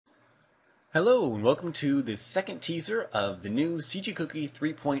Hello and welcome to the second teaser of the new CG Cookie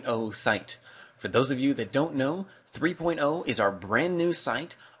 3.0 site. For those of you that don't know, 3.0 is our brand new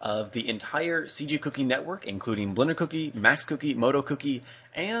site of the entire CG Cookie network, including Blender Cookie, Max Cookie, Moto Cookie,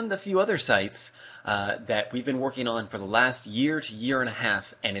 and a few other sites that we've been working on for the last year to year and a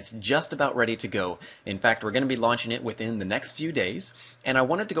half, and it's just about ready to go. In fact, we're going to be launching it within the next few days, and I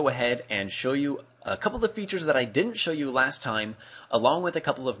wanted to go ahead and show you a couple of the features that I didn't show you last time, along with a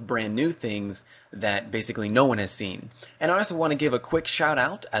couple of brand new things that basically no one has seen. And I also want to give a quick shout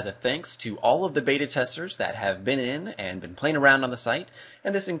out as a thanks to all of the beta testers that have been in and been playing around on the site,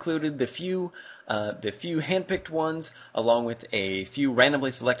 and this included the few handpicked ones, along with a few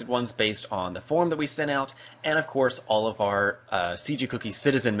randomly selected ones based on the form that we sent out, and of course all of our CG Cookie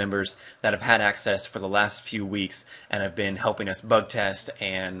citizen members that have had access for the last few weeks and have been helping us bug test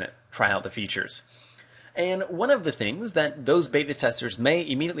and try out the features. And one of the things that those beta testers may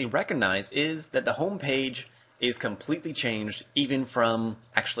immediately recognize is that the home page is completely changed even from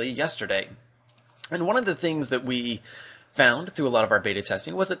actually yesterday. And one of the things that we found through a lot of our beta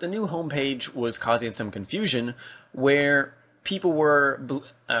testing was that the new homepage was causing some confusion where people were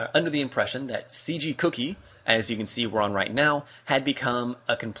under the impression that CG Cookie, as you can see we're on right now, had become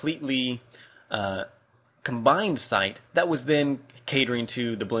a completely combined site that was then catering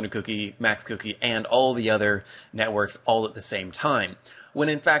to the Blender Cookie, Max Cookie, and all the other networks all at the same time. When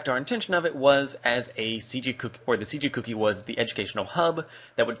in fact our intention of it was as a CG Cookie, or the CG Cookie was the educational hub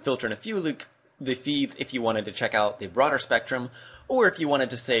that would filter in a few of the feeds if you wanted to check out the broader spectrum, or if you wanted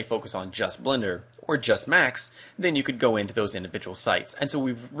to say focus on just Blender or just Max, then you could go into those individual sites. And so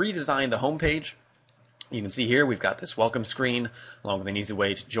we've redesigned the homepage. You can see here we've got this welcome screen along with an easy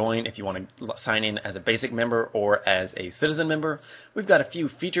way to join if you want to sign in as a basic member or as a citizen member. We've got a few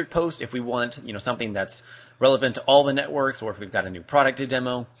featured posts if we want, something that's relevant to all the networks, or if we've got a new product to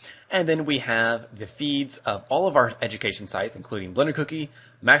demo. And then we have the feeds of all of our education sites, including Blender Cookie,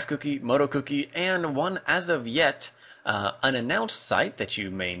 Max Cookie, Moto Cookie, and one as of yet unannounced site that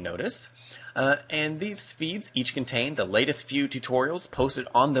you may notice. And these feeds each contain the latest few tutorials posted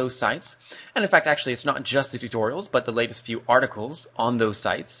on those sites. And in fact, actually, it's not just the tutorials, but the latest few articles on those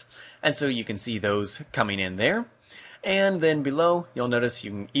sites. And so you can see those coming in there. And then below, you'll notice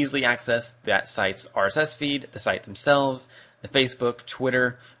you can easily access that site's RSS feed, the site themselves, the Facebook,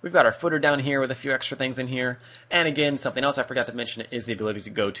 Twitter. We've got our footer down here with a few extra things in here. And again, something else I forgot to mention is the ability to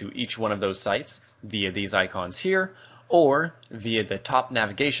go to each one of those sites via these icons here, or via the top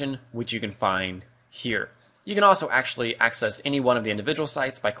navigation, which you can find here. You can also actually access any one of the individual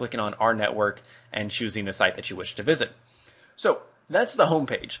sites by clicking on our network and choosing the site that you wish to visit. So that's the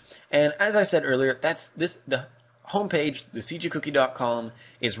homepage. And as I said earlier, the homepage, the cgcookie.com,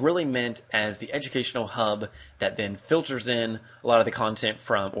 is really meant as the educational hub that then filters in a lot of the content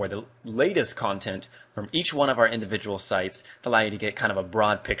from, or the latest content from each one of our individual sites to allow you to get kind of a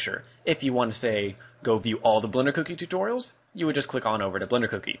broad picture. If you want to say, go view all the Blender Cookie tutorials, you would just click on over to Blender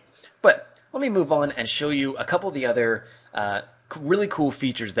Cookie. But let me move on and show you a couple of the other really cool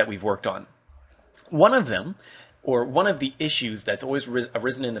features that we've worked on. One of them, or one of the issues that's always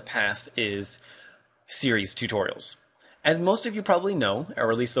arisen in the past, is series tutorials. As most of you probably know,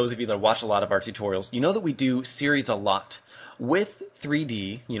 or at least those of you that watch a lot of our tutorials, you know that we do series a lot. With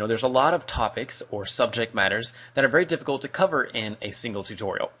 3D, there's a lot of topics or subject matters that are very difficult to cover in a single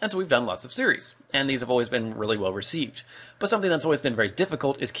tutorial. And so we've done lots of series, and these have always been really well received. But something that's always been very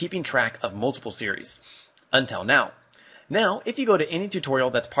difficult is keeping track of multiple series. Until now. Now, if you go to any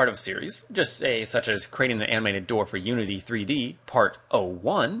tutorial that's part of a series, just say such as creating an animated door for Unity 3D Part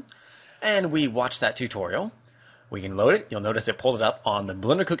 01, and we watch that tutorial, we can load it. You'll notice it pulled it up on the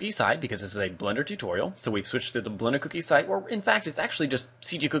Blender Cookie side because this is a Blender tutorial. So we've switched to the Blender Cookie site, or in fact, it's actually just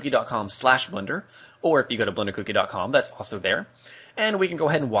cgcookie.com/Blender. Or if you go to blendercookie.com, that's also there. And we can go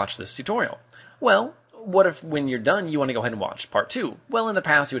ahead and watch this tutorial. Well, what if when you're done, you want to go ahead and watch part 2? Well, in the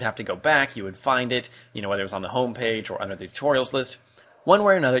past, you would have to go back. You would find it, whether it was on the home page or under the tutorials list. One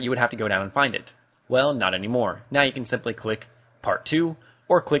way or another, you would have to go down and find it. Well, not anymore. Now you can simply click part 2,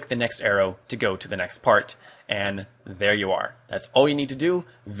 or click the next arrow to go to the next part, and there you are. That's all you need to do.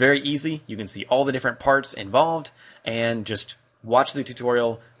 Very easy. You can see all the different parts involved and just watch the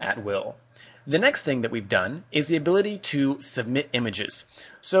tutorial at will. The next thing that we've done is the ability to submit images.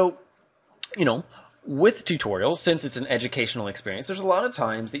 So, with tutorials, since it's an educational experience, there's a lot of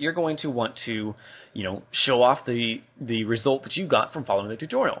times that you're going to want to, show off the result that you got from following the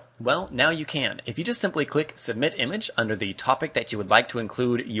tutorial. Well, now you can. If you just simply click Submit Image under the topic that you would like to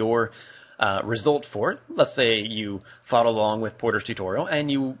include your result for it, let's say you followed along with Porter's tutorial and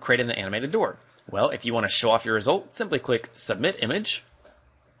you created an animated door. Well, if you want to show off your result, simply click Submit Image.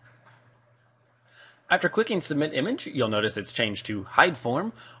 After clicking Submit Image, you'll notice it's changed to Hide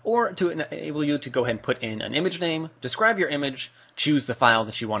Form, or to enable you to go ahead and put in an image name, describe your image, choose the file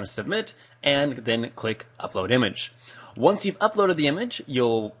that you want to submit, and then click Upload Image. Once you've uploaded the image,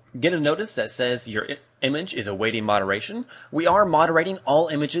 you'll get a notice that says your image is awaiting moderation. We are moderating all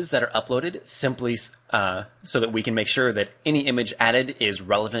images that are uploaded simply so that we can make sure that any image added is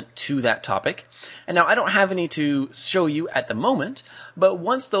relevant to that topic. And now I don't have any to show you at the moment, but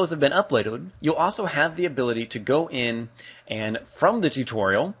once those have been uploaded, you'll also have the ability to go in and from the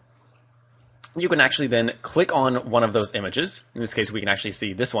tutorial, you can actually then click on one of those images. In this case, we can actually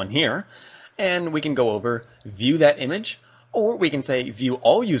see this one here, and we can go over, view that image, or we can say view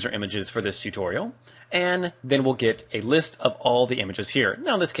all user images for this tutorial, and then we'll get a list of all the images here.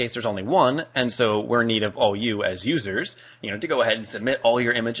 Now in this case there's only one, and so we're in need of all you as users, to go ahead and submit all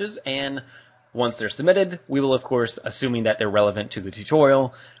your images, and once they're submitted, we will of course, assuming that they're relevant to the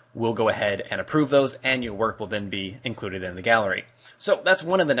tutorial, we'll go ahead and approve those, and your work will then be included in the gallery. So that's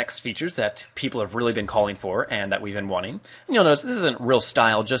one of the next features that people have really been calling for and that we've been wanting. And you'll notice this isn't real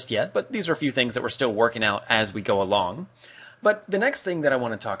style just yet, but these are a few things that we're still working out as we go along. But the next thing that I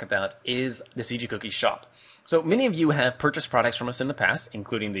want to talk about is the CG Cookie shop. So many of you have purchased products from us in the past,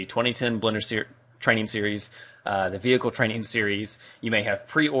 including the 2010 Blender training series, the vehicle training series. You may have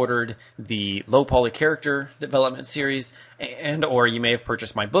pre-ordered the low poly character development series, and or you may have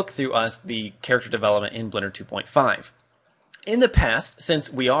purchased my book through us, the character development in Blender 2.5. In the past,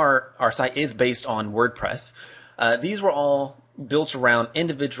 since our site is based on WordPress, these were all built around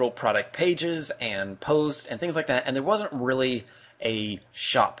individual product pages and posts and things like that, and there wasn't really a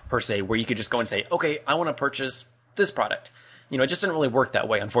shop per se where you could just go and say, okay, I want to purchase this product. It just didn't really work that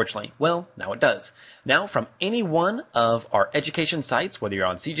way, unfortunately. Well, now it does. Now, from any one of our education sites, whether you're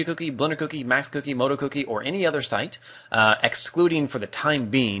on CG Cookie, Blender Cookie, Max Cookie, Moto Cookie, or any other site, excluding for the time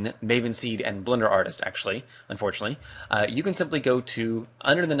being Maven Seed and Blender Artist, actually, unfortunately, you can simply go to,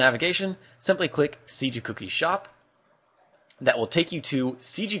 under the navigation, simply click CG Cookie Shop. That will take you to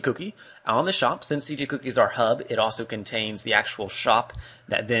CG Cookie. On the shop, since CG Cookie is our hub, it also contains the actual shop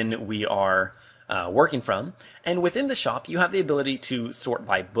that then we are working from. And within the shop, you have the ability to sort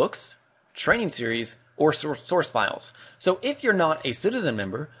by books, training series, or source files. So if you're not a citizen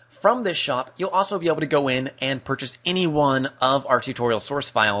member, from this shop, you'll also be able to go in and purchase any one of our tutorial source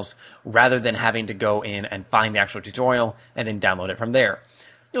files rather than having to go in and find the actual tutorial and then download it from there.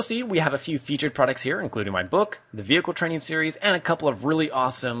 You'll see we have a few featured products here, including my book, the vehicle training series, and a couple of really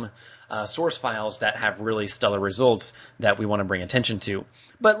awesome source files that have really stellar results that we want to bring attention to.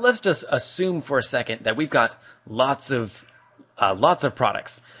 But let's just assume for a second that we've got lots of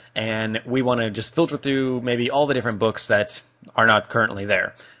products, and we want to just filter through maybe all the different books that are not currently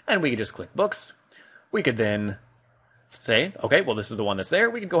there. And we could just click books. We could then say, okay, well, this is the one that's there.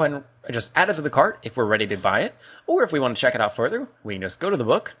 We can go ahead and just add it to the cart if we're ready to buy it. Or if we want to check it out further, we can just go to the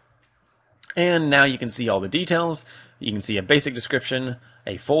book. And now you can see all the details. You can see a basic description,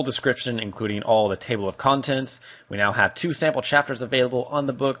 a full description, including all the table of contents. We now have 2 sample chapters available on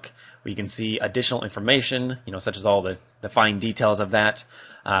the book. We can see additional information, such as all the fine details of that.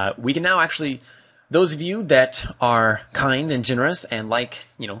 We can now actually, those of you that are kind and generous and like,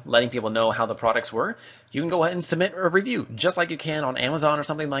 letting people know how the products were, you can go ahead and submit a review, just like you can on Amazon or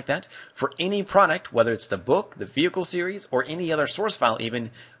something like that. For any product, whether it's the book, the vehicle series, or any other source file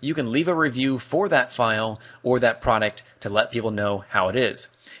even, you can leave a review for that file or that product to let people know how it is.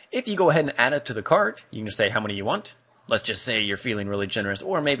 If you go ahead and add it to the cart, you can just say how many you want. Let's just say you're feeling really generous,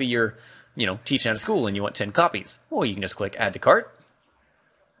 or maybe you're, teaching at a school and you want 10 copies. Well, you can just click Add to Cart.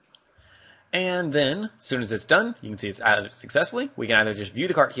 And then, as soon as it's done, you can see it's added successfully. We can either just view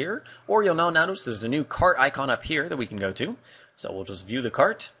the cart here, or you'll now notice there's a new cart icon up here that we can go to. So we'll just view the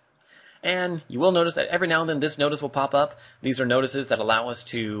cart. And you will notice that every now and then this notice will pop up. These are notices that allow us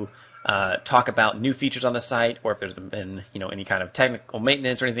to talk about new features on the site, or if there's been, any kind of technical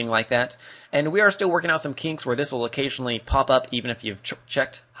maintenance or anything like that. And we are still working out some kinks where this will occasionally pop up, even if you've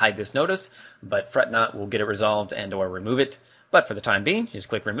checked hide this notice. But fret not, we'll get it resolved and or remove it. But for the time being, just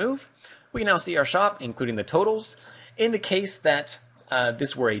click remove. We can now see our shop, including the totals. In the case that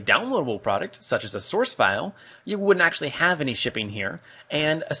this were a downloadable product, such as a source file, you wouldn't actually have any shipping here.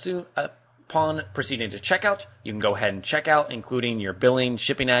 And upon proceeding to checkout, you can go ahead and check out, including your billing,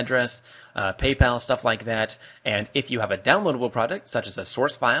 shipping address, PayPal, stuff like that. And if you have a downloadable product, such as a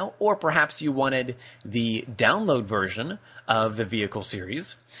source file, or perhaps you wanted the download version of the vehicle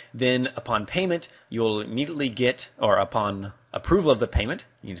series, then upon payment, you'll immediately get, or upon approval of the payment,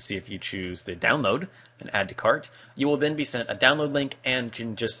 you can see if you choose the download and add to cart, you will then be sent a download link and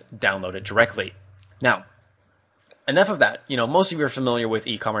can just download it directly. Now, enough of that. Most of you are familiar with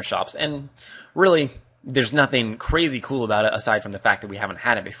e-commerce shops, and really, there's nothing crazy cool about it aside from the fact that we haven't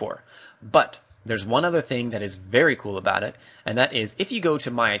had it before. But there's one other thing that is very cool about it, and that is if you go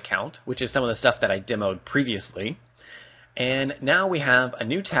to my account, which is some of the stuff that I demoed previously, and now we have a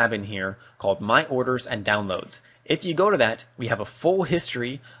new tab in here called My Orders and Downloads. If you go to that, we have a full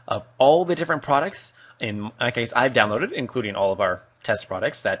history of all the different products. In my case, I've downloaded, including all of our test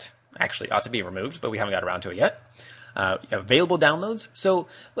products that actually ought to be removed, but we haven't got around to it yet. Available downloads. So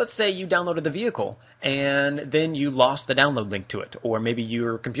let's say you downloaded the vehicle and then you lost the download link to it, or maybe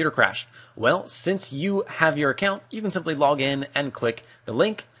your computer crashed. Well, since you have your account, you can simply log in and click the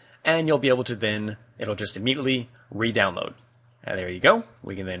link, and you'll be able to then, it'll just immediately re-download. There you go.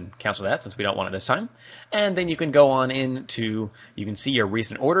 We can then cancel that since we don't want it this time. And then you can go on into, you can see your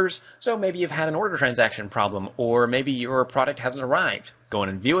recent orders. So maybe you've had an order transaction problem, or maybe your product hasn't arrived. Go in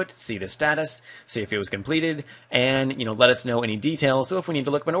and view it, see the status, see if it was completed, and let us know any details. So if we need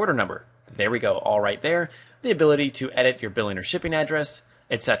to look up an order number, there we go, all right there. The ability to edit your billing or shipping address,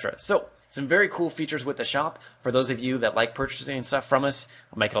 etc. So some very cool features with the shop. For those of you that like purchasing stuff from us,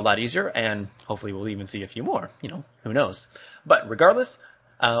 it'll make it a lot easier, and hopefully we'll even see a few more. Who knows? But regardless,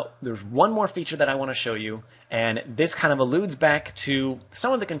 there's one more feature that I want to show you, and this kind of alludes back to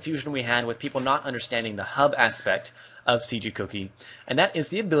some of the confusion we had with people not understanding the hub aspect of CG Cookie, and that is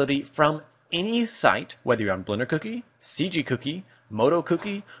the ability from any site, whether you're on Blender Cookie, CG Cookie, Moto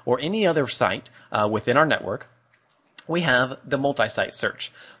Cookie, or any other site within our network, we have the multi-site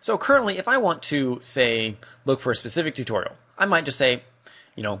search. So currently, if I want to, say, look for a specific tutorial, I might just say,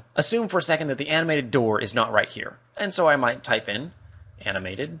 assume for a second that the animated door is not right here. And so I might type in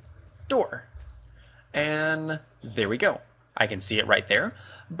animated door. And there we go. I can see it right there.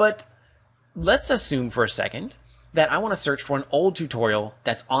 But let's assume for a second that I want to search for an old tutorial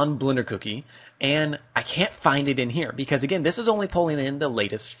that's on Blender Cookie, and I can't find it in here because, again, this is only pulling in the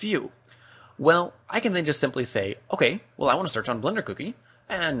latest few. Well, I can then just simply say, okay, well, I want to search on Blender Cookie,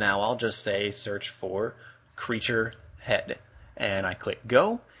 and now I'll just say search for creature head. And I click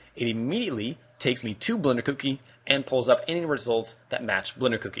go. It immediately takes me to Blender Cookie and pulls up any results that match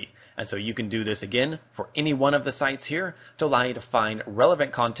Blender Cookie. And so you can do this again for any one of the sites here to allow you to find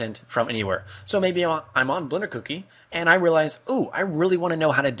relevant content from anywhere. So maybe I'm on Blender Cookie and I realize, oh, I really want to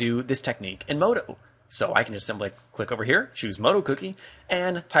know how to do this technique in Moto. So I can just simply click over here, choose Moto Cookie,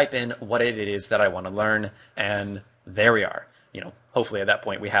 and type in what it is that I want to learn, and there we are. Hopefully at that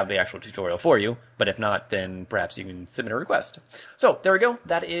point we have the actual tutorial for you, but if not, then perhaps you can submit a request. So there we go.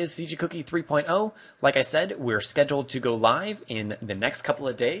 That is CG Cookie 3.0. Like I said, we're scheduled to go live in the next couple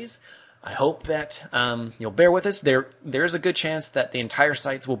of days. I hope that you'll bear with us. There's a good chance that the entire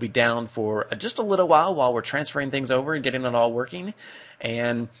sites will be down for just a little while we're transferring things over and getting it all working.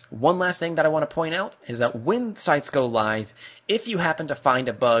 And one last thing that I want to point out is that when sites go live, if you happen to find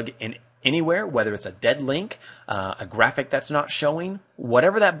a bug in anywhere, whether it's a dead link, a graphic that's not showing,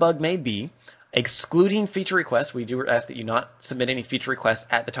 whatever that bug may be, excluding feature requests, we do ask that you not submit any feature requests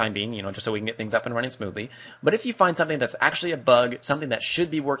at the time being, just so we can get things up and running smoothly. But if you find something that's actually a bug, something that should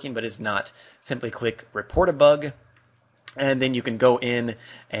be working but is not, simply click report a bug, and then you can go in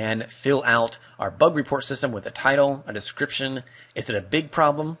and fill out our bug report system with a title, a description. Is it a big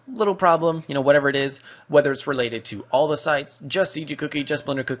problem, little problem, whatever it is, whether it's related to all the sites, just CG Cookie, just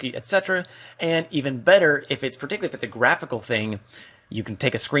Blender Cookie, etc. And even better, particularly if it's a graphical thing, you can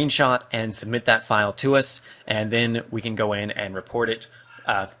take a screenshot and submit that file to us, and then we can go in and report it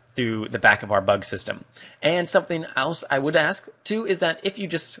through the back of our bug system. And something else I would ask too is that if you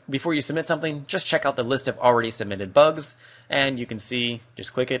before you submit something, just check out the list of already submitted bugs, and you can see,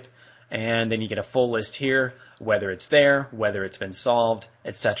 just click it, and then you get a full list here, whether it's there, whether it's been solved,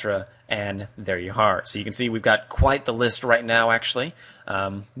 etc. And there you are. So you can see we've got quite the list right now, actually.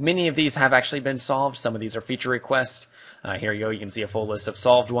 Many of these have actually been solved. Some of these are feature requests. Here you go. You can see a full list of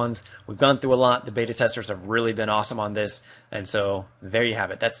solved ones. We've gone through a lot. The beta testers have really been awesome on this. And so there you have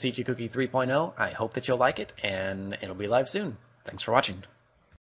it. That's CG Cookie 3.0. I hope that you'll like it, and it'll be live soon. Thanks for watching.